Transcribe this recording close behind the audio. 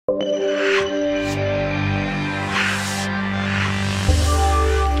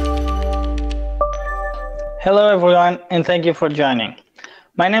Hello everyone, and thank you for joining.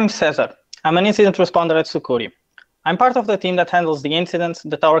 My name is Cesar. I'm an incident responder at Sucuri. I'm part of the team that handles the incidents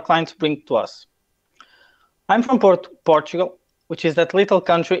that our clients bring to us. I'm from Portugal, which is that little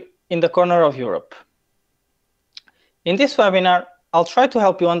country in the corner of Europe. In this webinar, I'll try to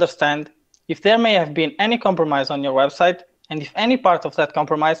help you understand if there may have been any compromise on your website and if any part of that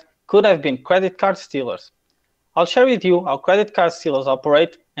compromise could have been credit card stealers. I'll share with you how credit card stealers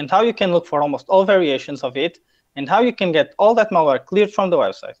operate and how you can look for almost all variations of it and how you can get all that malware cleared from the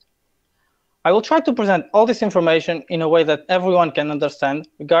website. I will try to present all this information in a way that everyone can understand,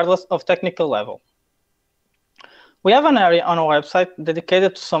 regardless of technical level. We have an area on our website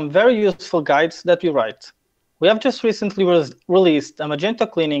dedicated to some very useful guides that we write. We have just recently released a Magento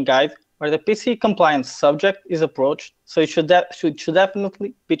cleaning guide where the PC compliance subject is approached, so it should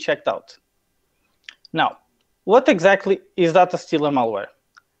definitely be checked out. Now, what exactly is data stealer malware?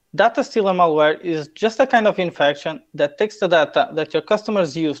 Data stealer malware is just a kind of infection that takes the data that your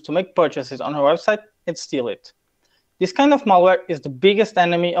customers use to make purchases on your website and steal it. This kind of malware is the biggest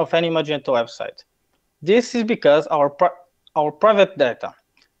enemy of any Magento website. This is because our private data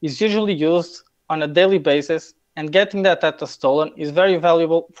is usually used on a daily basis, and getting that data stolen is very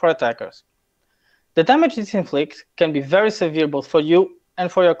valuable for attackers. The damage this inflicts can be very severe both for you and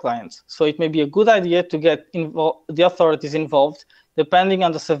for your clients, so it may be a good idea to get the authorities involved depending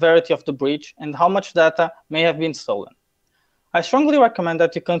on the severity of the breach and how much data may have been stolen. I strongly recommend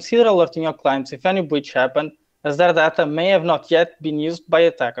that you consider alerting your clients if any breach happened, as their data may have not yet been used by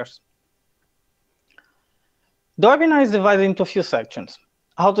attackers. The webinar is divided into a few sections: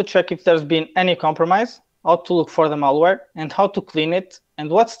 how to check if there's been any compromise, how to look for the malware, and how to clean it, and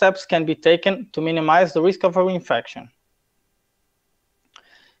what steps can be taken to minimize the risk of a reinfection.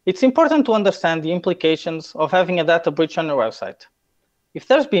 It's important to understand the implications of having a data breach on your website. If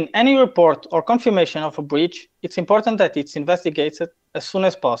there's been any report or confirmation of a breach, it's important that it's investigated as soon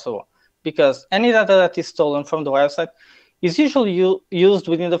as possible, because any data that is stolen from the website is usually used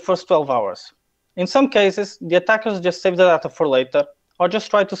within the first 12 hours. In some cases, the attackers just save the data for later or just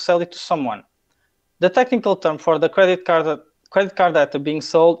try to sell it to someone. The technical term for the credit card data being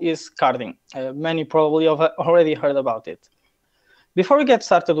sold is carding. Many probably have already heard about it. Before we get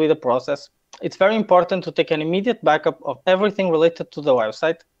started with the process, it's very important to take an immediate backup of everything related to the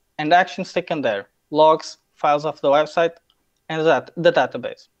website and actions taken there, logs, files of the website, and the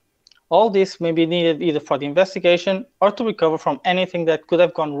database. All this may be needed either for the investigation or to recover from anything that could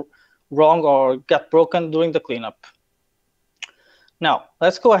have gone wrong or got broken during the cleanup. Now,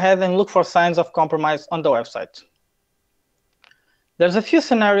 let's go ahead and look for signs of compromise on the website. There's a few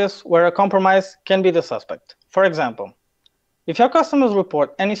scenarios where a compromise can be the suspect. For example, if your customers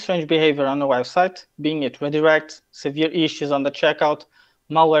report any strange behavior on the website, being it redirects, severe issues on the checkout,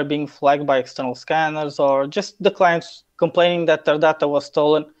 malware being flagged by external scanners, or just the clients complaining that their data was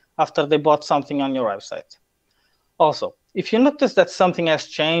stolen after they bought something on your website. Also, if you notice that something has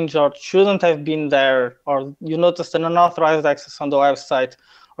changed or shouldn't have been there, or you noticed an unauthorized access on the website,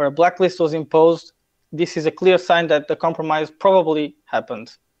 or a blacklist was imposed, this is a clear sign that the compromise probably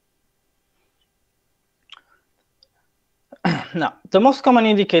happened. Now, the most common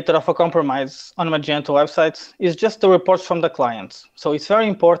indicator of a compromise on Magento websites is just the reports from the clients. So it's very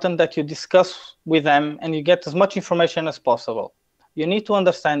important that you discuss with them and you get as much information as possible. You need to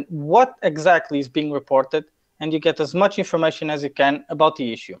understand what exactly is being reported, and you get as much information as you can about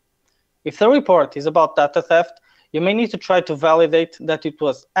the issue. If the report is about data theft, you may need to try to validate that it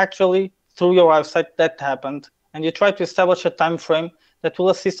was actually through your website that happened, and you try to establish a time frame that will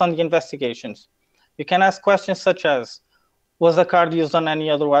assist on the investigations. You can ask questions such as, was the card used on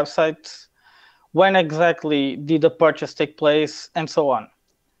any other website? When exactly did the purchase take place? And so on.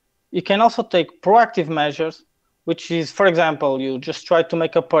 You can also take proactive measures, which is, for example, you just try to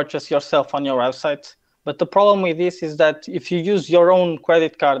make a purchase yourself on your website. But the problem with this is that if you use your own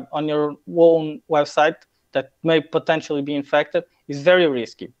credit card on your own website that may potentially be infected, it's very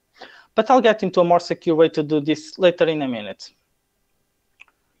risky. But I'll get into a more secure way to do this later in a minute.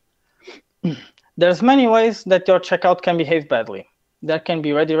 There's many ways that your checkout can behave badly. There can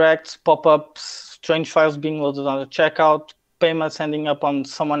be redirects, pop-ups, strange files being loaded on the checkout, payments ending up on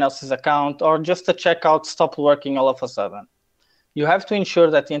someone else's account, or just the checkout stopped working all of a sudden. You have to ensure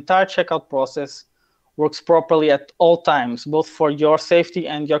that the entire checkout process works properly at all times, both for your safety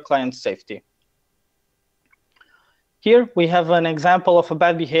and your client's safety. Here we have an example of a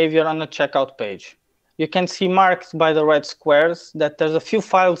bad behavior on a checkout page. You can see marked by the red squares that there's a few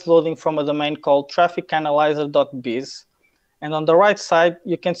files loading from a domain called trafficanalyzer.biz. And on the right side,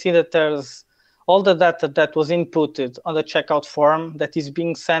 you can see that there's all the data that was inputted on the checkout form that is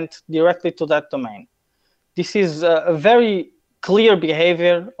being sent directly to that domain. This is a very clear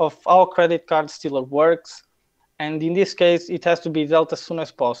behavior of how a credit card stealer works. And in this case, it has to be dealt as soon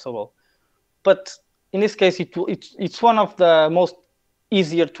as possible. But in this case, it's one of the most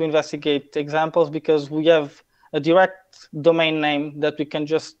easier to investigate examples because we have a direct domain name that we can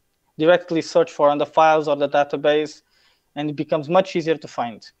just directly search for on the files or the database, and it becomes much easier to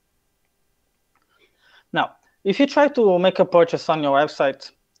find. Now, if you try to make a purchase on your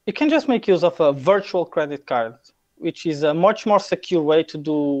website, you can just make use of a virtual credit card, which is a much more secure way to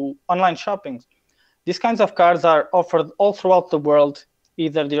do online shopping. These kinds of cards are offered all throughout the world,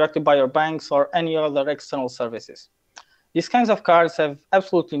 either directly by your banks or any other external services. These kinds of cards have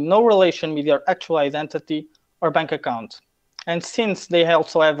absolutely no relation with your actual identity or bank account. And since they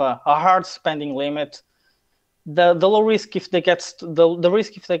also have a hard spending limit, the low risk if they get the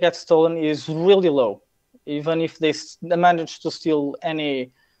risk if they get stolen is really low. Even if they manage to steal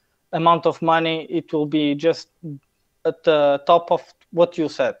any amount of money, it will be just at the top of what you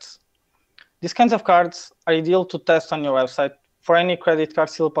set. These kinds of cards are ideal to test on your website for any credit card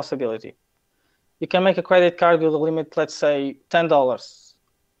steal possibility. You can make a credit card with a limit, let's say $10,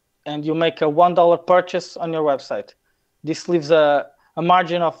 and you make a $1 purchase on your website. This leaves a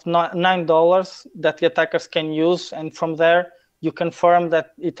margin of $9 that the attackers can use, and from there, you confirm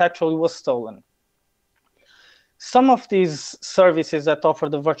that it actually was stolen. Some of these services that offer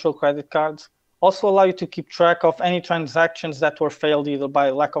the virtual credit cards also allow you to keep track of any transactions that were failed either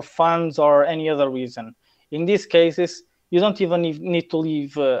by lack of funds or any other reason. In these cases, you don't even need to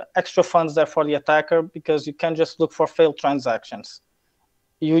leave extra funds there for the attacker because you can just look for failed transactions.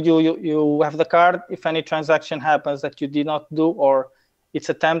 You have the card. If any transaction happens that you did not do or it's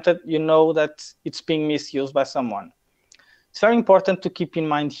attempted, you know that it's being misused by someone. It's very important to keep in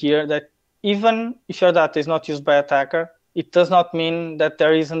mind here that even if your data is not used by an attacker, it does not mean that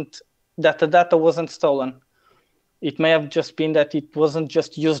that the data wasn't stolen. It may have just been that it wasn't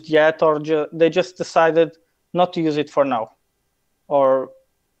just used yet, or they just decided not to use it for now, or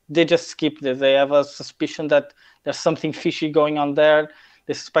they just skipped it. They have a suspicion that there's something fishy going on there.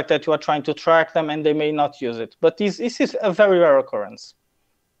 They suspect that you are trying to track them, and they may not use it. But this is a very rare occurrence.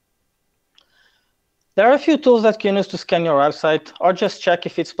 There are a few tools that you can use to scan your website or just check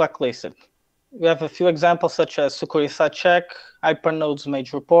if it's blacklisted. We have a few examples such as Sucuri Site Check, Hypernode's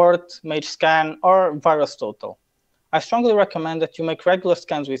Mage Report, Mage Scan, or Virus Total. I strongly recommend that you make regular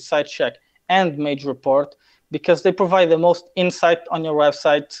scans with Site Check and Mage Report because they provide the most insight on your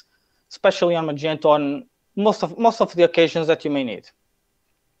website, especially on Magento, on most of the occasions that you may need.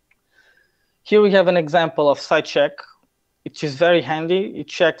 Here we have an example of Site Check, which is very handy. It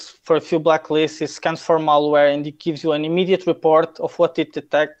checks for a few blacklists, it scans for malware, and it gives you an immediate report of what it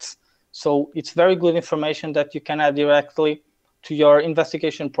detects. So it's very good information that you can add directly to your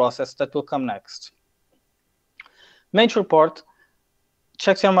investigation process that will come next. Mage Report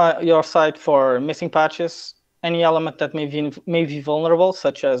checks your site for missing patches, any element that may be vulnerable,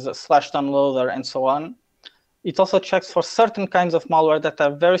 such as a /downloader and so on. It also checks for certain kinds of malware that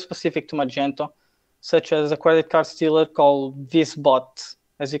are very specific to Magento, such as a credit card stealer called VisBot,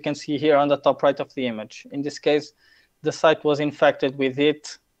 as you can see here on the top right of the image. In this case, the site was infected with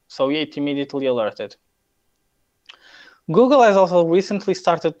it, so it immediately alerted. Google has also recently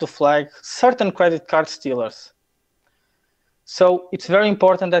started to flag certain credit card stealers. So it's very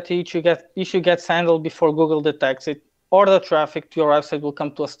important that the issue gets handled before Google detects it, or the traffic to your website will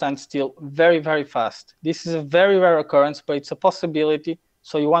come to a standstill very, very fast. This is a very rare occurrence, but it's a possibility,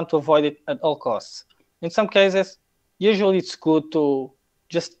 so you want to avoid it at all costs. In some cases, usually it's good to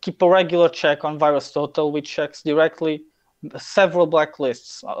just keep a regular check on Virus Total, which checks directly several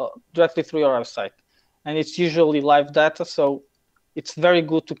blacklists directly through your website. And it's usually live data, so it's very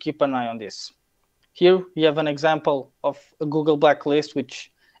good to keep an eye on this. Here we have an example of a Google blacklist,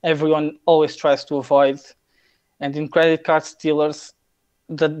 which everyone always tries to avoid. And in credit card stealers,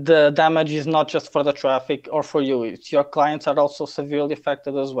 the damage is not just for the traffic or for you. It's your clients are also severely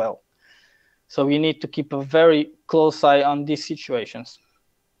affected as well. So you need to keep a very close eye on these situations.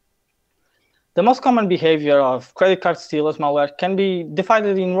 The most common behavior of credit card stealers malware can be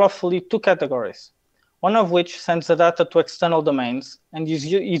divided in roughly two categories, one of which sends the data to external domains and is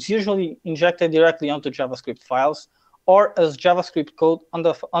usually injected directly onto JavaScript files or as JavaScript code on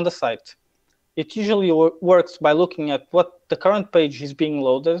the site. It usually works by looking at what the current page is being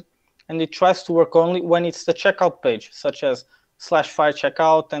loaded, and it tries to work only when it's the checkout page, such as /file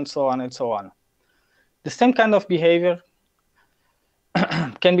checkout and so on and so on. The same kind of behavior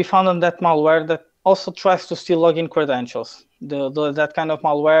can be found on that malware that also tries to steal login credentials. That kind of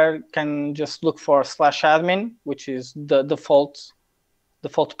malware can just look for /admin, which is the default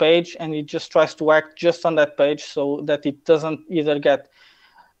default page, and it just tries to act just on that page so that it doesn't either get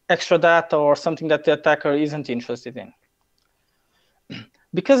extra data or something that the attacker isn't interested in.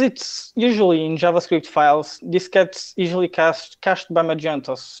 Because it's usually in JavaScript files, this gets easily cached by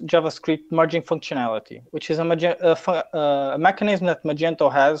Magento's JavaScript merging functionality, which is a mechanism that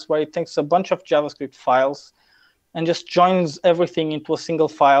Magento has where it takes a bunch of JavaScript files and just joins everything into a single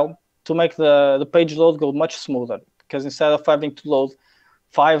file to make the page load go much smoother. Because instead of having to load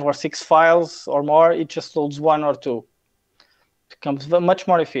 5 or 6 files or more, it just loads 1 or 2. It becomes much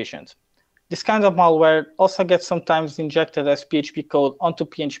more efficient. This kind of malware also gets sometimes injected as PHP code onto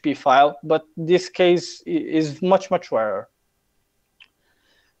PHP file, but this case is much, much rarer.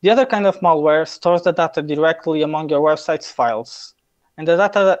 The other kind of malware stores the data directly among your website's files. And the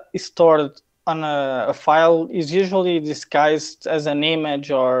data that is stored on a file is usually disguised as an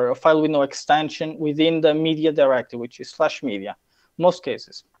image or a file with no extension within the media directory, which is /media, most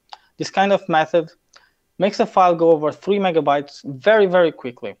cases. This kind of method makes a file go over 3 megabytes very, very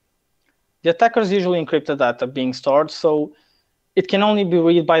quickly. The attackers usually encrypt the data being stored, so it can only be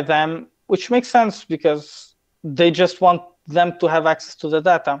read by them, which makes sense because they just want them to have access to the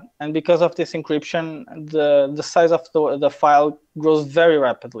data. And because of this encryption, the size of the file grows very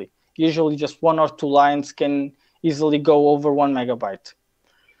rapidly. Usually just 1 or 2 lines can easily go over 1 megabyte.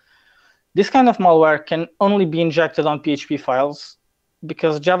 This kind of malware can only be injected on PHP files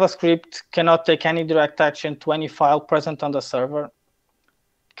because JavaScript cannot take any direct action to any file present on the server,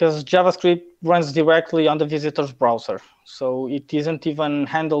 because JavaScript runs directly on the visitor's browser. So it isn't even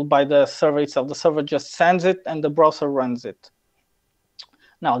handled by the server itself. The server just sends it and the browser runs it.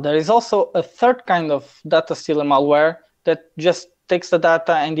 Now, there is also a third kind of data stealer malware that just takes the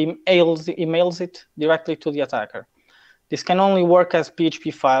data and emails it directly to the attacker. This can only work as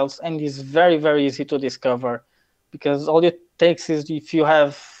PHP files and is very, very easy to discover because all it takes is if you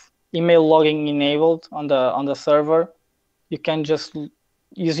have email logging enabled on the server, you can just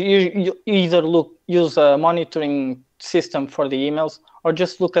use a monitoring system for the emails or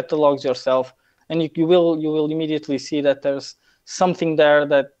just look at the logs yourself, and you will immediately see that there's something there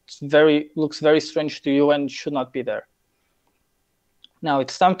that looks very strange to you and should not be there. Now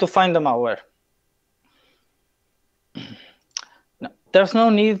it's time to find the malware. Now, there's no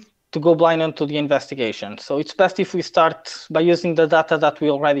need to go blind into the investigation, so it's best if we start by using the data that we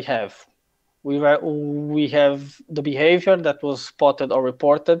already have. We have the behavior that was spotted or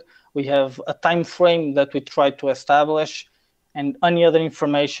reported. We have a time frame that we try to establish and any other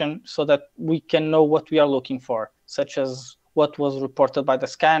information so that we can know what we are looking for, such as what was reported by the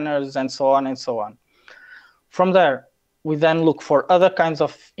scanners and so on and so on. From there, we then look for other kinds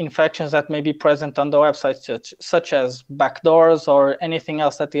of infections that may be present on the website, such as backdoors or anything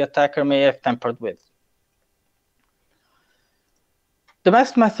else that the attacker may have tampered with. The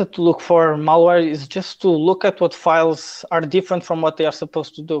best method to look for malware is just to look at what files are different from what they are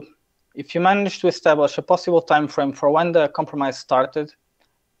supposed to do. If you manage to establish a possible time frame for when the compromise started,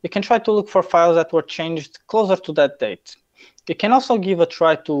 you can try to look for files that were changed closer to that date. You can also give a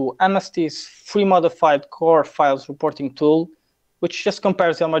try to MST's free modified core files reporting tool, which just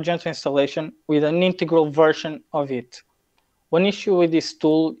compares your Magento installation with an integral version of it. One issue with this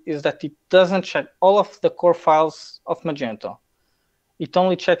tool is that it doesn't check all of the core files of Magento. It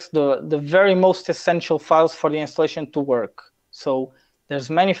only checks the very most essential files for the installation to work. So there's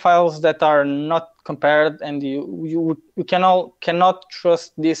many files that are not compared, and you cannot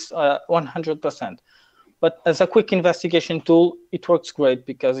trust this 100%. But as a quick investigation tool, it works great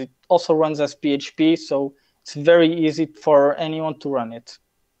because it also runs as PHP, so it's very easy for anyone to run it.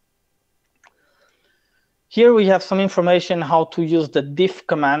 Here we have some information how to use the diff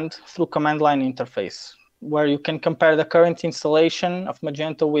command through command line interface, where you can compare the current installation of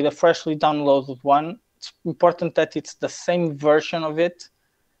Magento with a freshly downloaded one. It's important that it's the same version of it,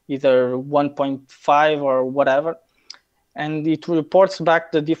 either 1.5 or whatever, and it reports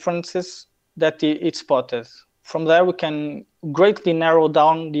back the differences that it spotted. From there, we can greatly narrow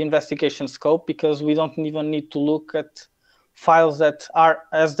down the investigation scope because we don't even need to look at files that are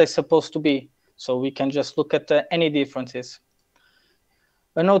as they're supposed to be. So we can just look at any differences.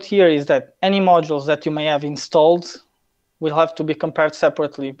 A note here is that any modules that you may have installed will have to be compared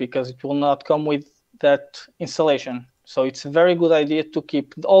separately because it will not come with that installation. So it's a very good idea to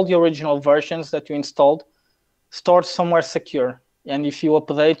keep all the original versions that you installed stored somewhere secure. And if you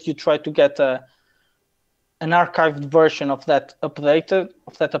update, you try to get an archived version of that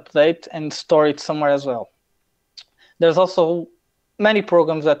update and store it somewhere as well. There's also many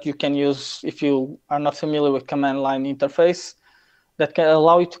programs that you can use if you are not familiar with command line interface. that can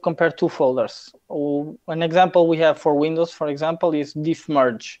allow you to compare two folders. An example we have for Windows, for example, is diff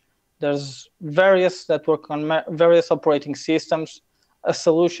merge. There's various that work on various operating systems. A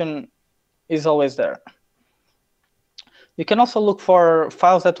solution is always there. You can also look for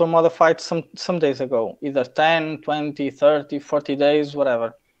files that were modified some days ago, either 10, 20, 30, 40 days,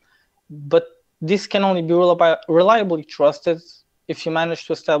 whatever. But this can only be reliably trusted if you manage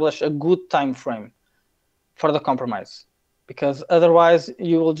to establish a good time frame for the compromise, because otherwise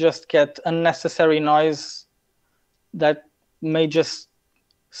you will just get unnecessary noise that may just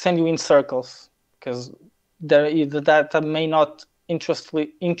send you in circles, because the data may not interest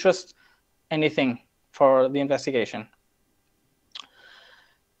anything for the investigation.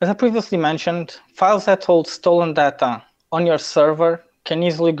 As I previously mentioned, files that hold stolen data on your server can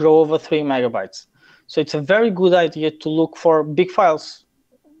easily grow over 3 megabytes. So it's a very good idea to look for big files.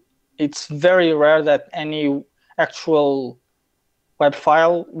 It's very rare that any actual web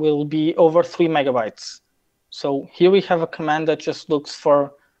file will be over 3 megabytes. So here we have a command that just looks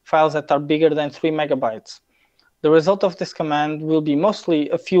for files that are bigger than 3 megabytes. The result of this command will be mostly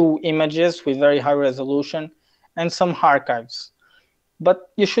a few images with very high resolution and some archives.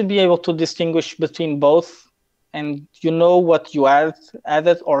 But you should be able to distinguish between both, and you know what you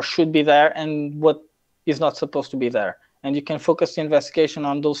added or should be there and what is not supposed to be there. And you can focus the investigation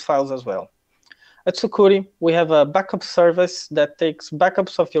on those files as well. At Sucuri, we have a backup service that takes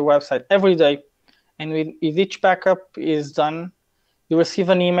backups of your website every day. And with each backup is done, you receive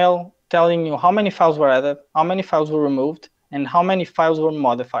an email telling you how many files were added, how many files were removed, and how many files were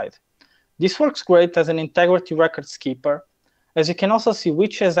modified. This works great as an integrity records keeper, as you can also see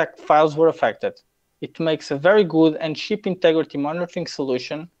which exact files were affected. It makes a very good and cheap integrity monitoring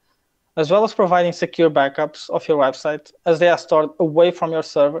solution, as well as providing secure backups of your website, as they are stored away from your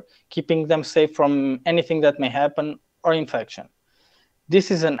server, keeping them safe from anything that may happen or infection.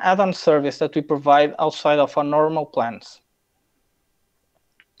 This is an add-on service that we provide outside of our normal plans.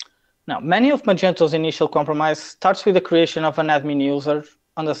 Now, many of Magento's initial compromise starts with the creation of an admin user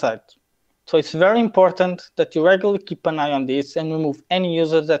on the site. So it's very important that you regularly keep an eye on this and remove any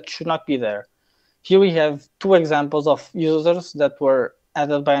users that should not be there. Here we have two examples of users that were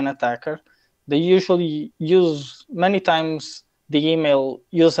added by an attacker. They usually use many times the email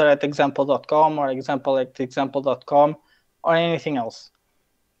user@example.com or example@example.com or anything else.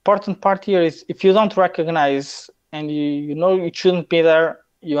 Important part here is if you don't recognize and you know it shouldn't be there,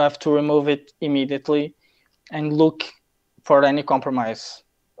 you have to remove it immediately and look for any compromise.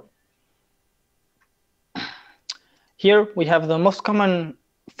 Here we have the most common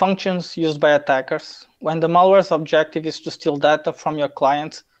functions used by attackers when the malware's objective is to steal data from your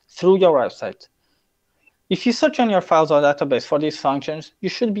clients through your website. If you search on your files or database for these functions, you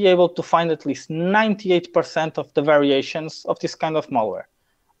should be able to find at least 98% of the variations of this kind of malware.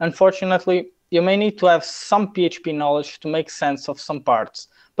 Unfortunately, you may need to have some PHP knowledge to make sense of some parts,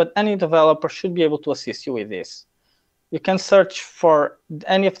 but any developer should be able to assist you with this. You can search for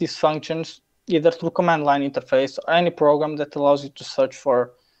any of these functions either through command line interface or any program that allows you to search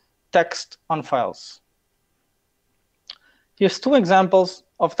for text on files. Here's two examples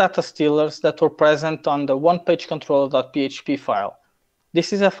of data stealers that were present on the onepage-controller.php file.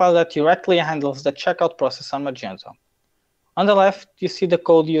 This is a file that directly handles the checkout process on Magento. On the left, you see the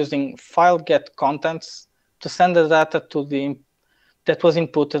code using file get contents to send the data that was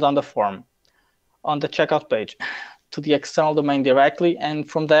inputted on the form on the checkout page to the external domain directly, and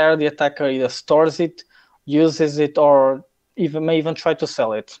from there the attacker either stores it, uses it, or may even try to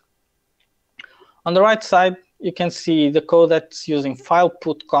sell it. On the right side, you can see the code that's using file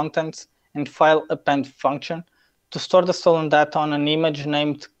put contents and file append function to store the stolen data on an image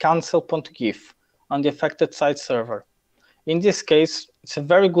named cancel.gif on the affected site server. In this case, it's a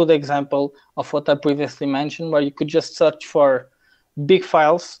very good example of what I previously mentioned, where you could just search for big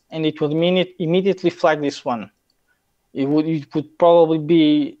files and it would immediately flag this one. It would probably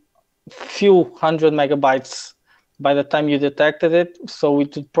be a few hundred megabytes by the time you detected it, so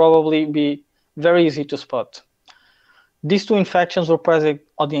it would probably be very easy to spot. These two infections were present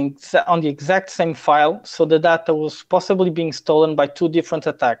on the exact same file, so the data was possibly being stolen by two different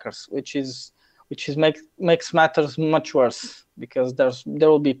attackers, which makes matters much worse because there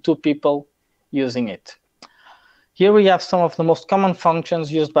will be two people using it. Here we have some of the most common functions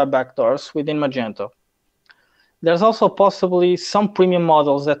used by backdoors within Magento. There's also possibly some premium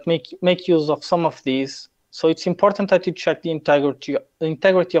models that make use of some of these, so it's important that you check the integrity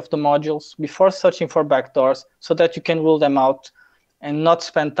of the modules before searching for backdoors so that you can rule them out and not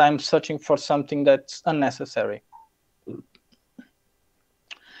spend time searching for something that's unnecessary.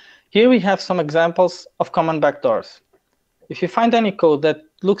 Here we have some examples of common backdoors. If you find any code that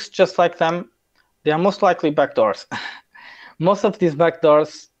looks just like them, they are most likely backdoors. Most of these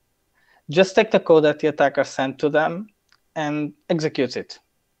backdoors just take the code that the attacker sent to them and executes it.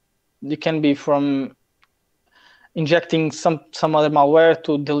 It can be from injecting some other malware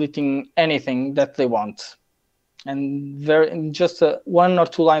to deleting anything that they want. And just one or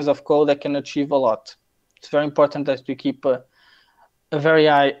two lines of code that can achieve a lot. It's very important that we keep a very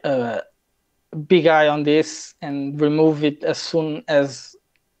big eye on this and remove it as soon as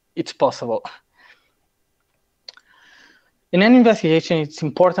it's possible. In any investigation, it's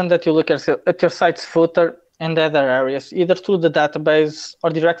important that you look at your site's footer and other areas, either through the database or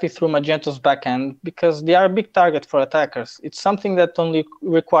directly through Magento's backend, because they are a big target for attackers. It's something that only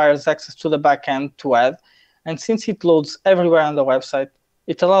requires access to the backend to add, and since it loads everywhere on the website,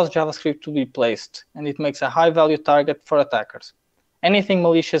 it allows JavaScript to be placed, and it makes a high-value target for attackers. Anything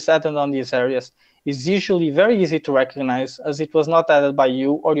malicious added on these areas is usually very easy to recognize, as it was not added by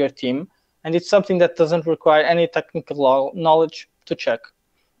you or your team, and it's something that doesn't require any technical knowledge to check.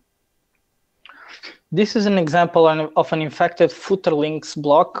 This is an example of an infected footer links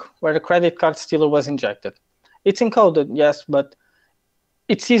block where the credit card stealer was injected. It's encoded, yes, but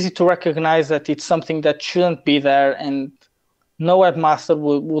it's easy to recognize that it's something that shouldn't be there, and no webmaster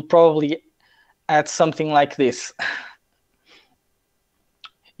would probably add something like this.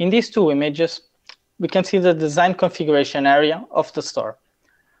 In these two images, we can see the design configuration area of the store.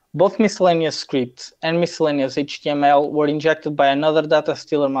 Both miscellaneous scripts and miscellaneous HTML were injected by another data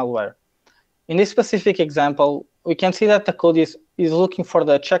stealer malware. In this specific example, we can see that the code is looking for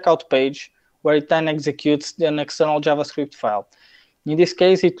the checkout page, where it then executes an external JavaScript file. In this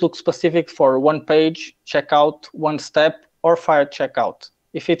case, it looks specific for one page, checkout, one step, or fire checkout.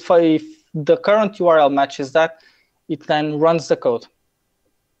 If the current URL matches that, it then runs the code.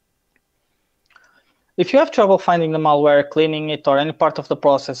 If you have trouble finding the malware, cleaning it, or any part of the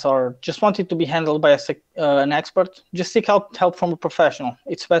process, or just want it to be handled by an expert, just seek out help from a professional.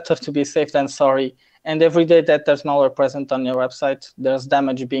 It's better to be safe than sorry. And every day that there's malware present on your website, there's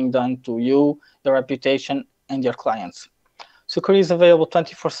damage being done to you, your reputation, and your clients. Sucuri is available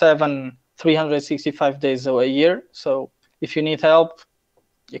 24/7, 365 days a year. So if you need help,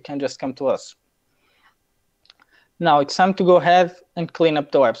 you can just come to us. Now it's time to go ahead and clean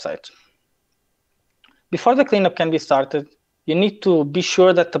up the website. Before the cleanup can be started, you need to be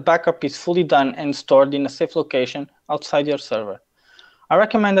sure that the backup is fully done and stored in a safe location outside your server. I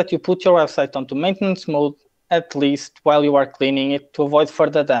recommend that you put your website onto maintenance mode at least while you are cleaning it to avoid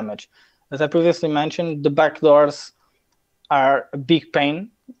further damage. As I previously mentioned, the backdoors are a big pain,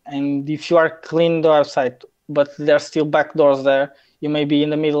 and if you are cleaning the website but there are still backdoors there, you may be in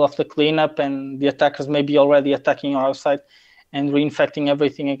the middle of the cleanup and the attackers may be already attacking your website and reinfecting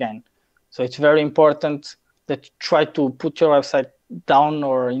everything again. So it's very important that you try to put your website down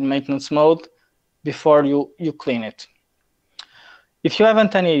or in maintenance mode before you clean it. If you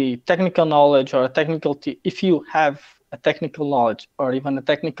haven't any technical knowledge or if you have a technical knowledge or even a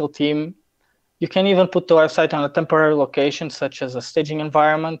technical team, you can even put the website on a temporary location, such as a staging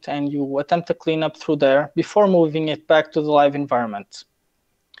environment, and you attempt to clean up through there before moving it back to the live environment.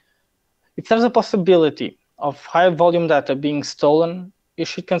 If there's a possibility of high volume data being stolen, you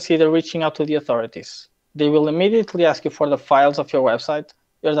should consider reaching out to the authorities. They will immediately ask you for the files of your website,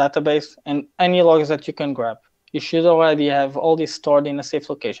 your database, and any logs that you can grab. You should already have all this stored in a safe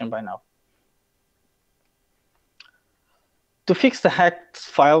location by now. To fix the hacked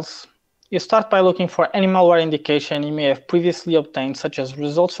files, you start by looking for any malware indication you may have previously obtained, such as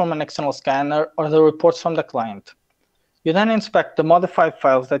results from an external scanner or the reports from the client. You then inspect the modified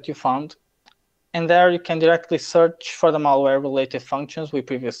files that you found, and there you can directly search for the malware-related functions we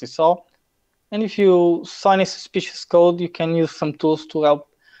previously saw. And if you saw any suspicious code, you can use some tools to help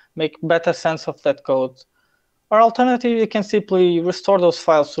make better sense of that code. Or alternatively, you can simply restore those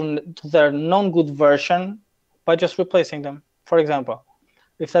files to their known good version by just replacing them. For example,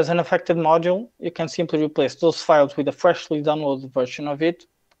 if there's an affected module, you can simply replace those files with a freshly downloaded version of it,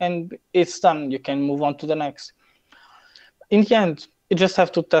 and it's done. You can move on to the next. In the end, you just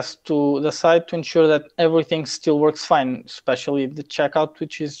have to test to the site to ensure that everything still works fine, especially the checkout,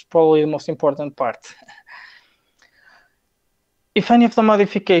 which is probably the most important part. If any of the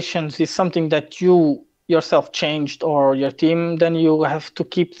modifications is something that you yourself changed or your team, then you have to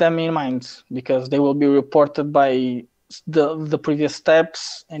keep them in mind, because they will be reported by the previous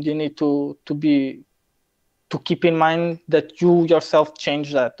steps, and you need to keep in mind that you yourself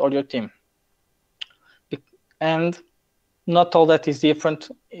changed that, or your team. And not all that is different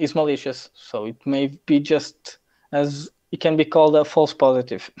is malicious, so it may be just as it can be called a false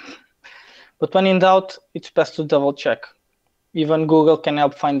positive. But when in doubt, it's best to double check. Even Google can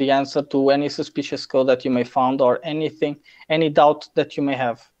help find the answer to any suspicious code that you may found or any doubt that you may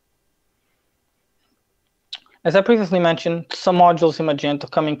have. As I previously mentioned, some modules in Magento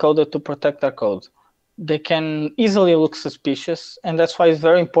come encoded to protect their code. They can easily look suspicious, and that's why it's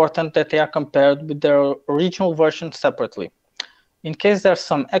very important that they are compared with their original version separately. In case there's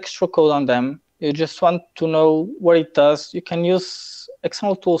some extra code on them, you just want to know what it does, you can use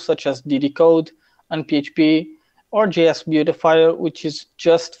external tools such as ddcode, unphp, or JS Beautifier, which is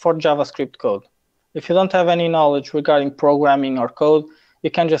just for JavaScript code. If you don't have any knowledge regarding programming or code, you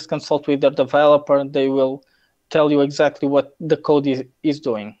can just consult with the developer. They will tell you exactly what the code is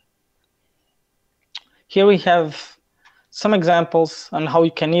doing. Here we have some examples on how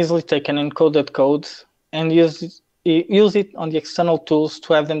you can easily take an encoded code and use it on the external tools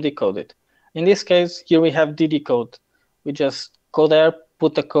to have them decoded. In this case, here we have ddcode. We just go there,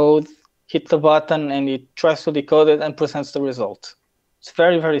 put the code, hit the button, and it tries to decode it and presents the result. It's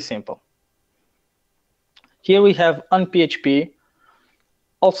very, very simple. Here we have unphp,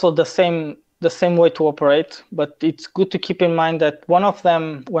 also the same way to operate, but it's good to keep in mind that when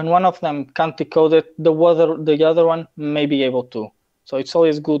one of them can't decode it, the other one may be able to. So it's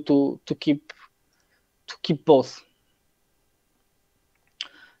always good to keep both.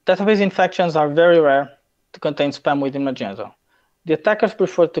 Database infections are very rare to contain spam within Magento. The attackers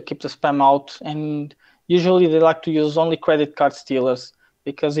prefer to keep the spam out, and usually they like to use only credit card stealers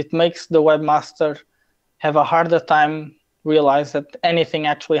because it makes the webmaster have a harder time realize that anything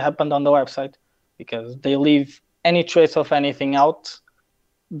actually happened on the website, because they leave any trace of anything out,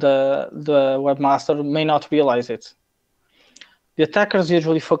 the webmaster may not realize it. The attackers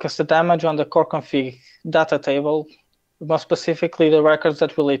usually focus the damage on the core config data table, more specifically the records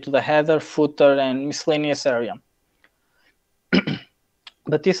that relate to the header, footer, and miscellaneous area.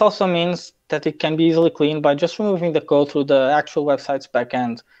 But this also means that it can be easily cleaned by just removing the code through the actual website's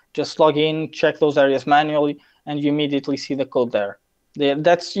backend. Just log in, check those areas manually, and you immediately see the code there.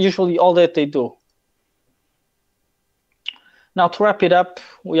 That's usually all that they do. Now, to wrap it up,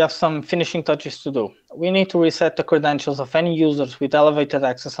 we have some finishing touches to do. We need to reset the credentials of any users with elevated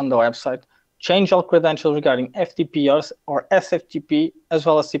access on the website, change all credentials regarding FTP or SFTP, as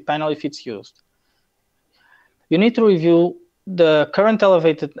well as cPanel if it's used. You need to review the current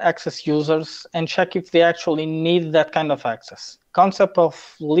elevated access users and check if they actually need that kind of access. Concept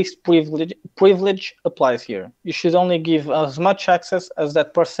of least privilege applies here. You should only give as much access as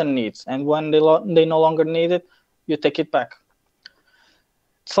that person needs, and when they no longer need it, you take it back.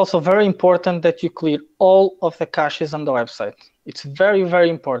 It's also very important that you clear all of the caches on the website. It's very, very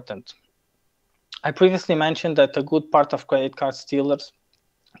important. I previously mentioned that a good part of credit card stealers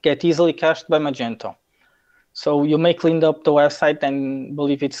get easily cached by Magento. So you may clean up the website and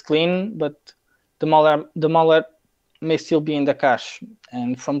believe it's clean, but the malware may still be in the cache.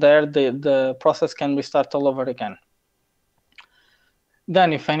 And from there, the process can restart all over again.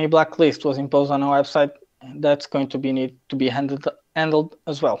 Then if any blacklist was imposed on a website, that's going to need to be handled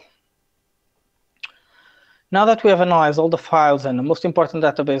as well. Now that we have analyzed all the files and the most important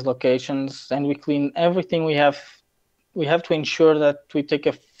database locations, and we clean everything we have to ensure that we take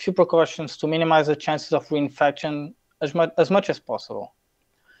a few precautions to minimize the chances of reinfection as much as possible.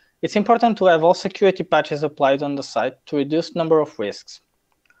 It's important to have all security patches applied on the site to reduce the number of risks.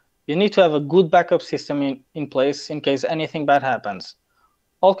 You need to have a good backup system in place in case anything bad happens.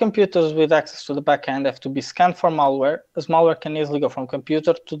 All computers with access to the backend have to be scanned for malware, as malware can easily go from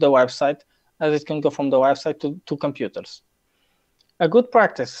computer to the website, as it can go from the website to computers. A good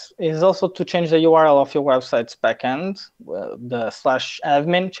practice is also to change the URL of your website's backend, the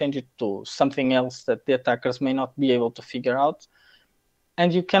 /admin, change it to something else that the attackers may not be able to figure out.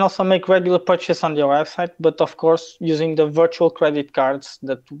 And you can also make regular purchases on your website, but of course, using the virtual credit cards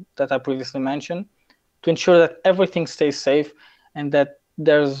that I previously mentioned, to ensure that everything stays safe and that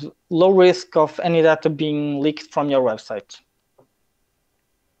there's low risk of any data being leaked from your website.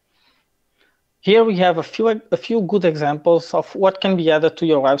 Here we have a few good examples of what can be added to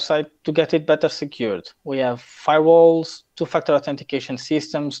your website to get it better secured. We have firewalls, two-factor authentication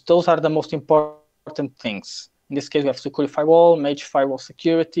systems. Those are the most important things. In this case, we have Sucuri firewall, Mage firewall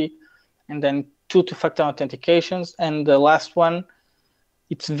security, and then two-factor authentications. And the last one,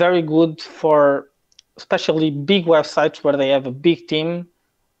 it's very good for especially big websites where they have a big team,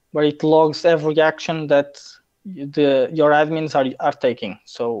 where it logs every action that your admins are taking.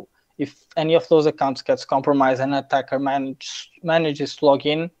 So if any of those accounts gets compromised and an attacker manages to log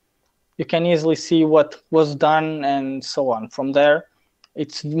in, you can easily see what was done and so on. From there,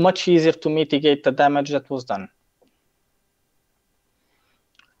 it's much easier to mitigate the damage that was done.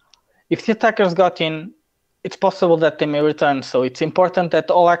 If the attackers got in, it's possible that they may return. So it's important that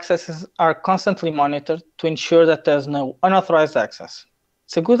all accesses are constantly monitored to ensure that there's no unauthorized access.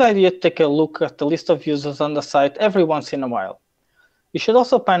 It's a good idea to take a look at the list of users on the site every once in a while. You should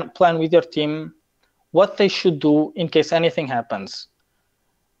also plan with your team what they should do in case anything happens.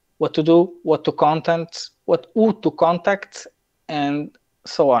 What to do, who to contact, and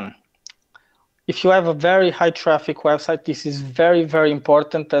so on. If you have a very high traffic website, this is very, very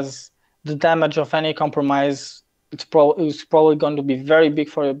important, as the damage of any compromise is probably going to be very big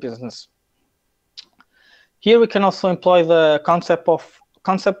for your business. Here we can also employ the concept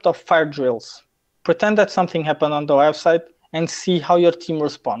of fire drills. Pretend that something happened on the website and see how your team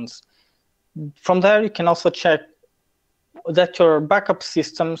responds. From there, you can also check that your backup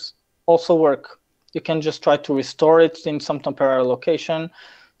systems also work. You can just try to restore it in some temporary location,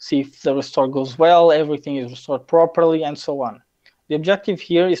 see if the restore goes well, everything is restored properly, and so on. The objective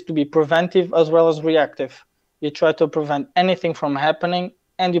here is to be preventive as well as reactive. You try to prevent anything from happening,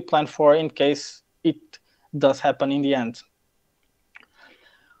 and you plan for in case it does happen in the end.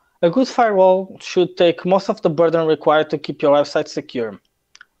 A good firewall should take most of the burden required to keep your website secure.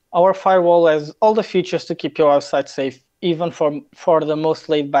 Our firewall has all the features to keep your website safe, even for the most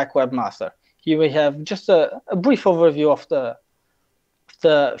laid-back webmaster. Here we have just a brief overview of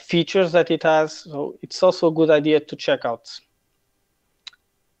the features that it has, so it's also a good idea to check out.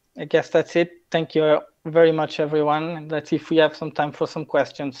 I guess that's it. Thank you very much, everyone. And let's see if we have some time for some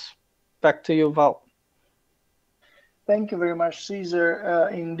questions. Back to you, Val. Thank you very much, Cesar.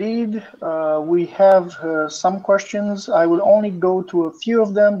 Indeed, we have some questions. I will only go to a few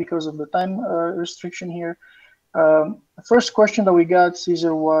of them because of the time restriction here. The first question that we got,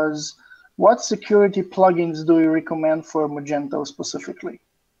 Cesar, was, what security plugins do you recommend for Magento specifically?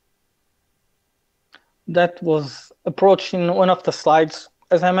 That was approached in one of the slides.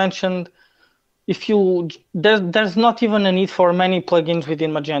 As I mentioned, there's not even a need for many plugins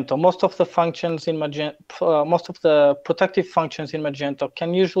within Magento. Most of the functions in Magento, most of the protective functions in Magento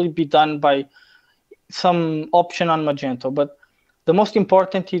can usually be done by some option on Magento. But the most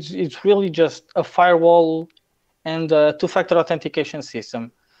important is really just a firewall and a two-factor authentication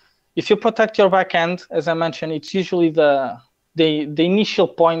system. If you protect your backend, as I mentioned, it's usually the initial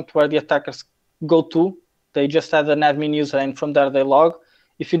point where the attackers go to. They just add an admin user, and from there they log.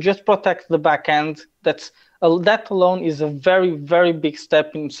 If you just protect the backend, that alone is a very, very big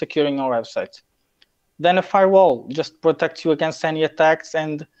step in securing your website. Then a firewall just protects you against any attacks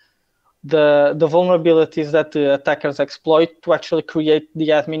and the vulnerabilities that the attackers exploit to actually create the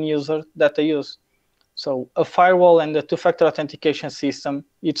admin user that they use. So a firewall and a two-factor authentication system,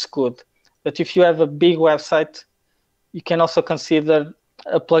 it's good. But if you have a big website, you can also consider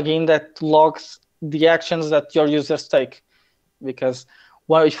a plugin that logs the actions that your users take. Because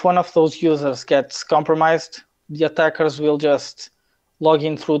if one of those users gets compromised, the attackers will just log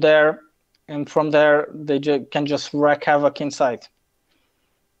in through there, and from there they can just wreak havoc inside.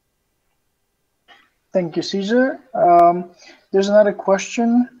 Thank you, Cesar. There's another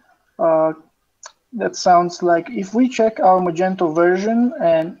question that sounds like, if we check our Magento version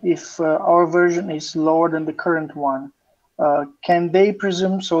and if our version is lower than the current one, can they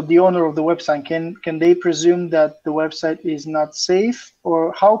presume, so the owner of the website, can they presume that the website is not safe,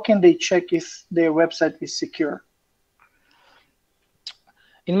 or how can they check if their website is secure?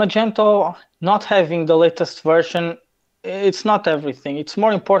 In Magento, not having the latest version, it's not everything. It's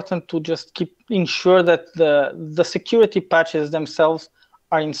more important to just ensure that the security patches themselves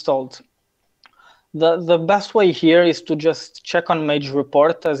are installed. The best way here is to just check on Mage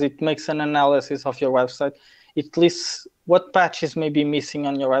Report, as it makes an analysis of your website. It lists what patches may be missing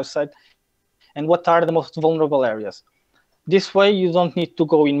on your website and what are the most vulnerable areas. This way, you don't need to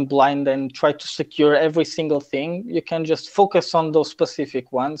go in blind and try to secure every single thing. You can just focus on those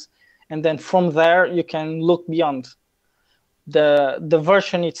specific ones, and then from there, you can look beyond. The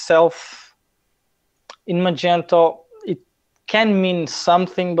version itself in Magento, it can mean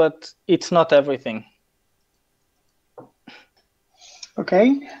something, but it's not everything.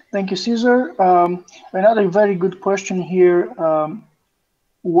 Okay, thank you, Cesar. Another very good question here.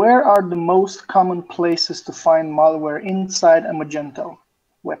 Where are the most common places to find malware inside a Magento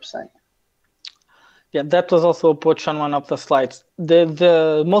website? Yeah, that was also put on one of the slides.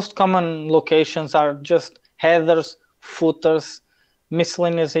 The most common locations are just headers, footers,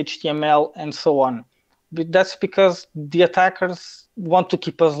 miscellaneous HTML, and so on. But that's because the attackers want to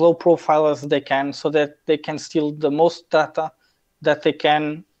keep as low profile as they can so that they can steal the most data that they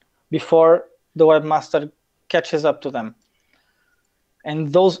can before the webmaster catches up to them.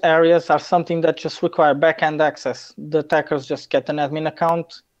 And those areas are something that just require backend access. The attackers just get an admin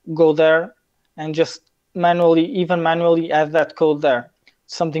account, go there, and just even manually add that code there.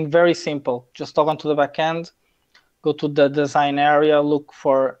 Something very simple. Just log on to the backend, go to the design area, look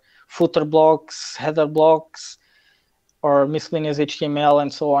for footer blocks, header blocks, or miscellaneous HTML,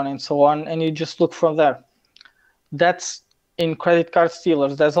 and so on, and you just look from there. That's in credit card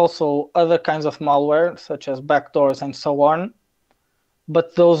stealers. There's also other kinds of malware, such as backdoors and so on,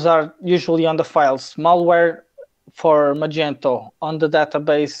 but those are usually on the files. Malware for Magento on the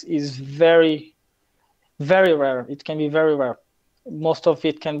database is very, very rare. It can be very rare. Most of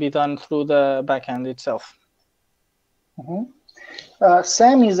it can be done through the backend itself.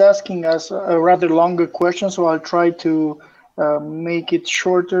 Sam is asking us a rather longer question, so I'll try to make it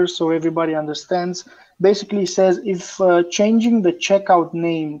shorter so everybody understands. Basically says, if changing the checkout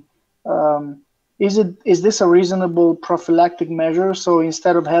name, is this a reasonable prophylactic measure? So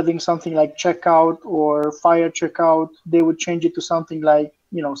instead of having something like checkout or fire checkout, they would change it to something like,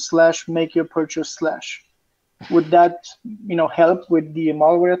 /makeyourpurchase/. Would that, help with the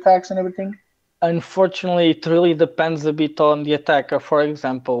malware attacks and everything? Unfortunately, it really depends a bit on the attacker. For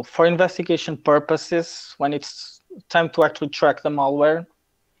example, for investigation purposes, when it's time to actually track the malware,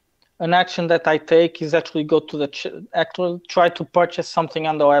 an action that I take is actually go to try to purchase something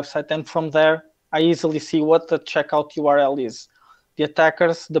on the website, and from there I easily see what the checkout URL is. The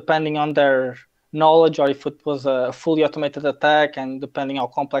attackers, depending on their knowledge, or if it was a fully automated attack, and depending how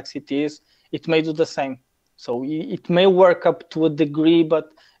complex it is, it may do the same. So it may work up to a degree,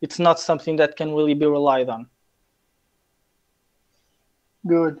 but it's not something that can really be relied on.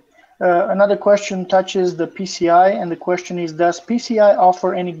 Good. Another question touches the PCI, and the question is, does PCI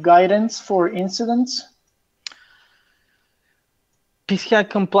offer any guidance for incidents? PCI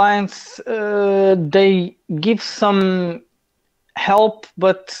compliance, they give some help,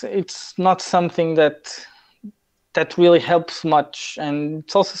 but it's not something that really helps much. And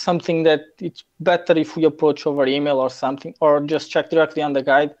it's also something that it's better if we approach over email or something, or just check directly on the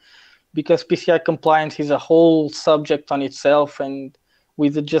guide, because PCI compliance is a whole subject on itself, and we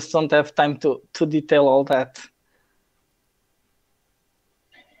just don't have time to detail all that.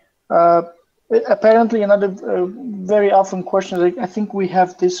 Apparently, another very often question, I think we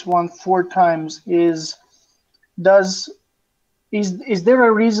have this one 4 times, is there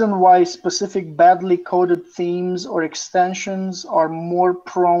a reason why specific badly coded themes or extensions are more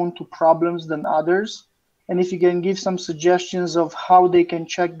prone to problems than others? And if you can give some suggestions of how they can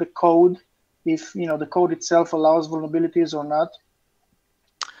check the code, if the code itself allows vulnerabilities or not?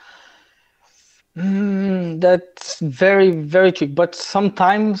 That's very, very tricky. But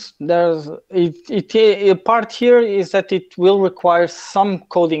sometimes there's a part here is that it will require some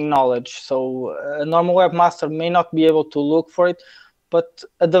coding knowledge. So a normal webmaster may not be able to look for it, but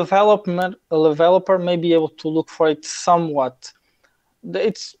a developer may be able to look for it somewhat.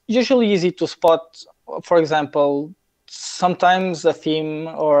 It's usually easy to spot. For example, sometimes a theme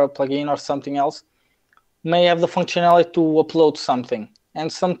or a plugin or something else may have the functionality to upload something,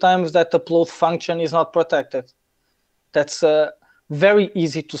 and sometimes that upload function is not protected. That's very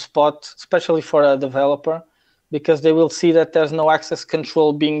easy to spot, especially for a developer, because they will see that there's no access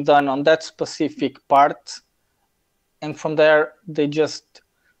control being done on that specific part, and from there they just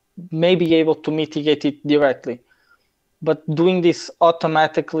may be able to mitigate it directly. But doing this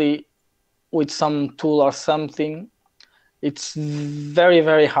automatically with some tool or something, it's very,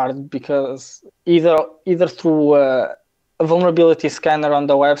 very hard, because either through a vulnerability scanner on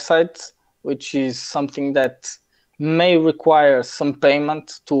the website, which is something that may require some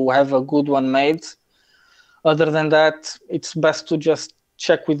payment to have a good one made. Other than that, it's best to just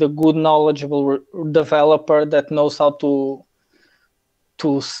check with a good, knowledgeable developer that knows how to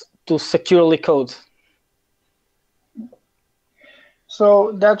securely code.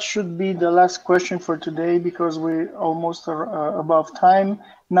 So that should be the last question for today, because we almost are above time.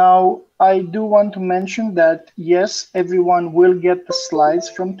 Now, I do want to mention that, yes, everyone will get the slides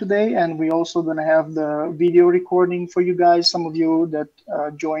from today, and we also going to have the video recording for you guys. Some of you that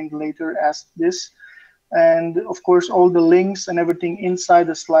joined later asked this. And of course, all the links and everything inside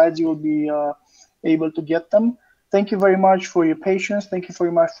the slides, you will be able to get them. Thank you very much for your patience. Thank you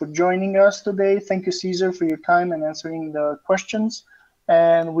very much for joining us today. Thank you, Cesar, for your time and answering the questions.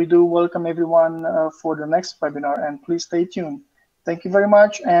 And we do welcome everyone for the next webinar, and please stay tuned. Thank you very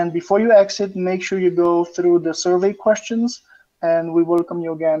much. And before you exit, make sure you go through the survey questions, and we welcome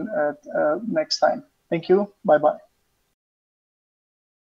you again at next time. Thank you. Bye-bye.